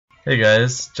Hey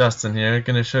guys, Justin here.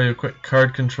 Going to show you a quick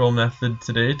card control method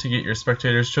today to get your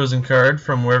spectator's chosen card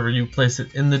from wherever you place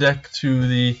it in the deck to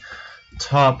the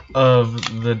top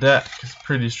of the deck. It's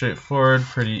pretty straightforward,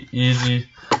 pretty easy,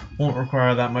 won't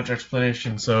require that much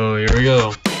explanation, so here we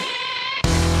go.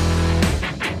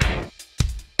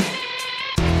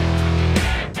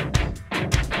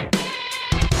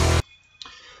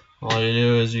 All you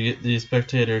do is you get the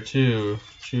spectator to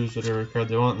choose whatever card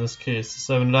they want, in this case the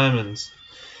 7 of diamonds.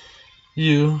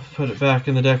 You put it back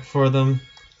in the deck for them,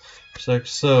 just like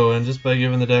so, and just by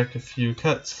giving the deck a few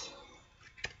cuts,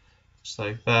 just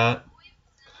like that,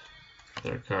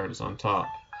 their card is on top.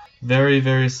 Very,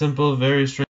 very simple, very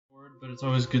straightforward, but it's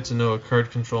always good to know a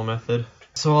card control method.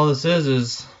 So all this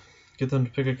is get them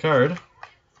to pick a card, in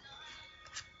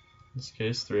this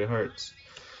case 3 of hearts.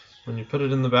 When you put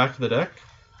it in the back of the deck,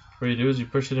 what you do is you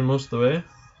push it in most of the way,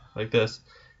 like this.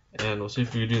 And we'll see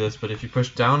if we can do this, but if you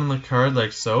push down on the card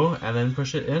like so, and then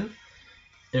push it in,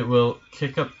 it will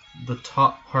kick up the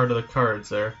top part of the cards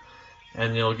there,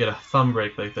 and you'll get a thumb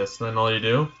break like this. And then all you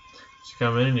do is you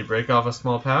come in and you break off a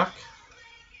small pack,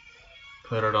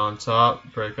 put it on top,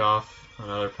 break off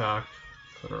another pack,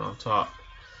 put it on top,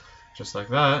 just like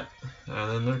that,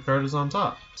 and then their card is on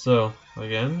top. So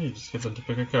again, you just get them to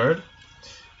pick a card,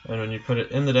 and when you put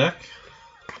it in the deck,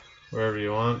 wherever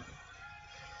you want,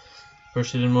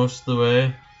 push it in most of the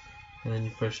way, and then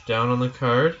you push down on the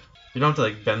card. You don't have to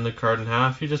like bend the card in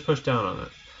half, you just push down on it.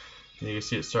 And you can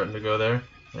see it starting to go there,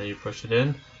 and you push it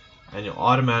in, and you'll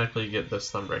automatically get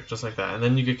this thumb break, just like that. And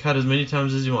then you can cut as many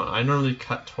times as you want. I normally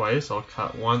cut twice. I'll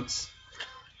cut once,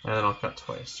 and then I'll cut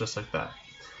twice, just like that.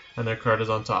 And their card is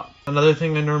on top. Another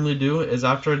thing I normally do is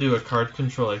after I do a card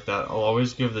control like that, I'll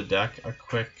always give the deck a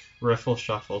quick riffle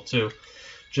shuffle too,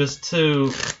 just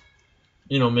to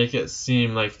make it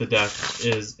seem like the deck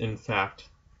is in fact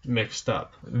mixed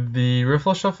up. The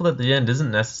riffle shuffle at the end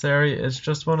isn't necessary, it's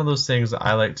just one of those things that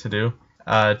I like to do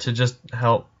to just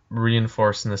help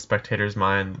reinforce in the spectator's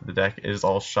mind the deck is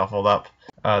all shuffled up.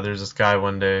 There's this guy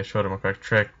one day, showed him a quick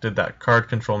trick, did that card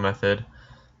control method,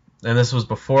 and this was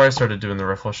before I started doing the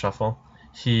riffle shuffle.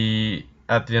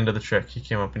 At the end of the trick, he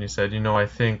came up and he said, I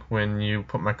think when you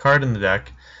put my card in the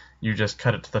deck, you just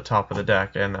cut it to the top of the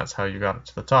deck, and that's how you got it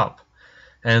to the top.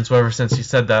 And so ever since he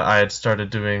said that, I had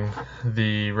started doing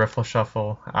the riffle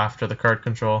shuffle after the card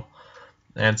control.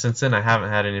 And since then, I haven't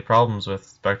had any problems with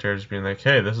spectators being like,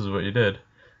 hey, this is what you did.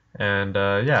 And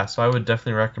yeah, so I would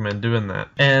definitely recommend doing that.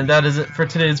 And that is it for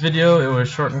today's video. It was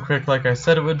short and quick like I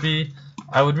said it would be.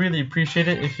 I would really appreciate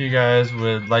it if you guys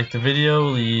would like the video,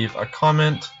 leave a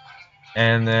comment,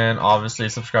 and then obviously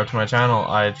subscribe to my channel.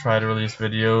 I try to release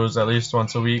videos at least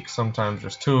once a week. Sometimes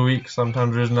there's 2 a week,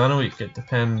 sometimes there's none a week. It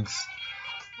depends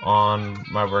on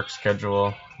my work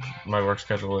schedule. My work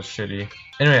schedule is shitty.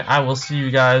 Anyway, I will see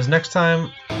you guys next time.